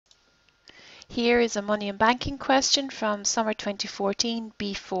Here is a money and banking question from summer 2014,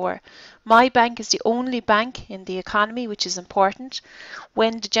 B4. My bank is the only bank in the economy, which is important,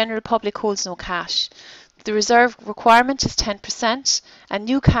 when the general public holds no cash. The reserve requirement is 10%, and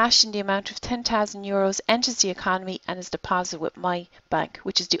new cash in the amount of €10,000 enters the economy and is deposited with my bank,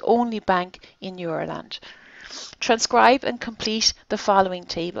 which is the only bank in Euroland. Transcribe and complete the following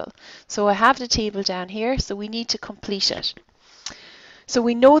table. So I have the table down here, so we need to complete it. So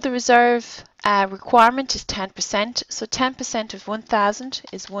we know the reserve requirement is 10%. So 10% of 1,000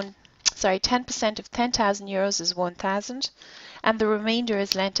 is 10% of €10,000 is 1,000, and the remainder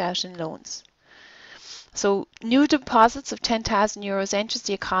is lent out in loans. So new deposits of €10,000 enters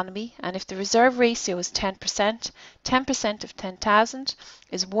the economy, and if the reserve ratio is 10%, 10% of 10,000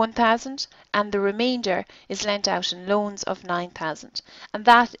 is 1,000, and the remainder is lent out in loans of 9,000. And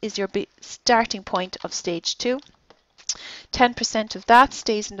that is your starting point of stage 2. 10% of that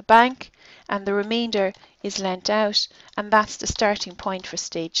stays in the bank, and the remainder is lent out, and that's the starting point for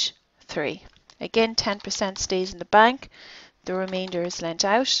stage 3. Again, 10% stays in the bank, the remainder is lent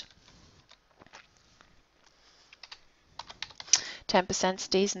out. 10%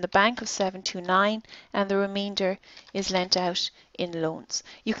 stays in the bank of 729, and the remainder is lent out in loans.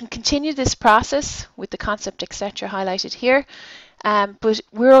 You can continue this process with the concept etc. highlighted here, but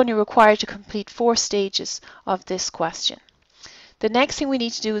we're only required to complete 4 stages of this question. The next thing we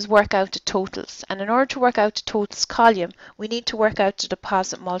need to do is work out the totals, and in order to work out the totals column, we need to work out the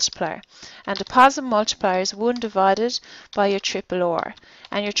deposit multiplier. And deposit multiplier is 1 divided by your triple R,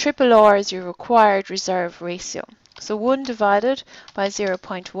 and your triple R is your required reserve ratio. So 1 divided by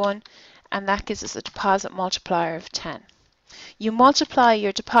 0.1, and that gives us a deposit multiplier of 10. You multiply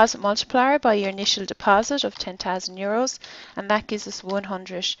your deposit multiplier by your initial deposit of €10,000, and that gives us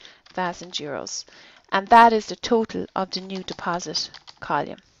 €100,000. And that is the total of the new deposit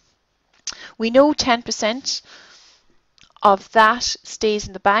column. We know 10% of that stays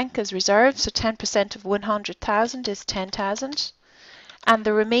in the bank as reserve, so 10% of 100,000 is 10,000. And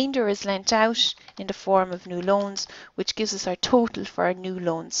the remainder is lent out in the form of new loans, which gives us our total for our new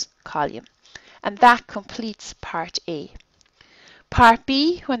loans column. And that completes part A. Part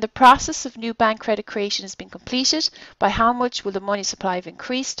B, when the process of new bank credit creation has been completed, by how much will the money supply have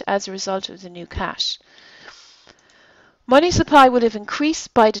increased as a result of the new cash? Money supply will have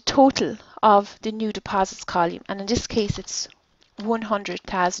increased by the total of the new deposits column, and in this case it's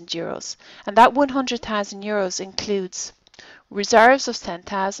 €100,000. And that €100,000 includes reserves of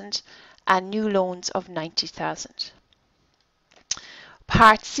 10,000 and new loans of 90,000.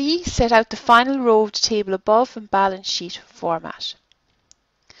 Part C, set out the final row of the table above in balance sheet format.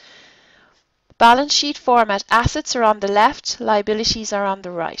 Balance sheet format, assets are on the left, liabilities are on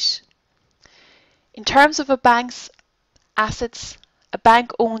the right. In terms of a bank's assets, a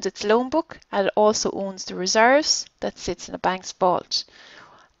bank owns its loan book and it also owns the reserves that sits in a bank's vault.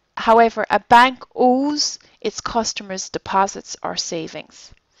 However, a bank owes its customers deposits or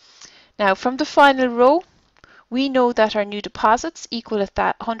savings. Now, from the final row, we know that our new deposits equal at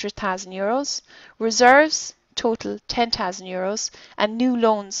that €100,000, reserves total €10,000, and new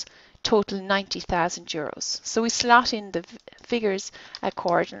loans total €90,000. So we slot in the figures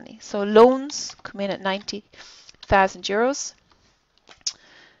accordingly. So loans come in at €90,000.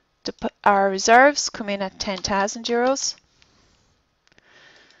 Our reserves come in at €10,000.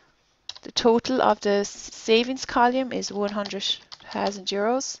 The total of the savings column is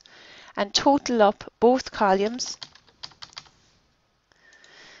 €100,000, and total up both columns,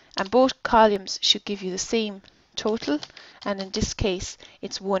 and both columns should give you the same total, and in this case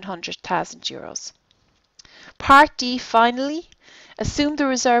it's €100,000. Part D, finally, assume the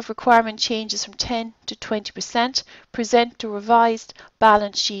reserve requirement changes from 10 to 20%, present the revised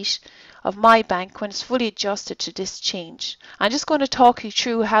balance sheet of my bank when it's fully adjusted to this change. I'm just going to talk you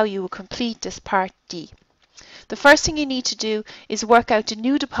through how you will complete this part D. The first thing you need to do is work out the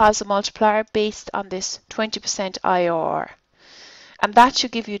new deposit multiplier based on this 20% IRR, and that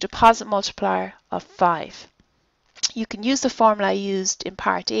should give you a deposit multiplier of 5. You can use the formula I used in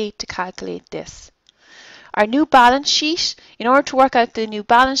part A to calculate this. Our new balance sheet, in order to work out the new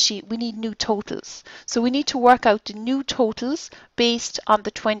balance sheet, we need new totals. So we need to work out the new totals based on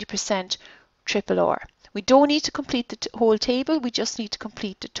the 20% triple R. We don't need to complete the whole table, we just need to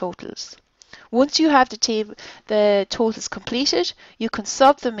complete the totals. Once you have the totals completed, you can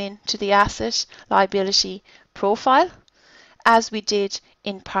sub them into the asset liability profile as we did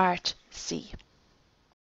in part C.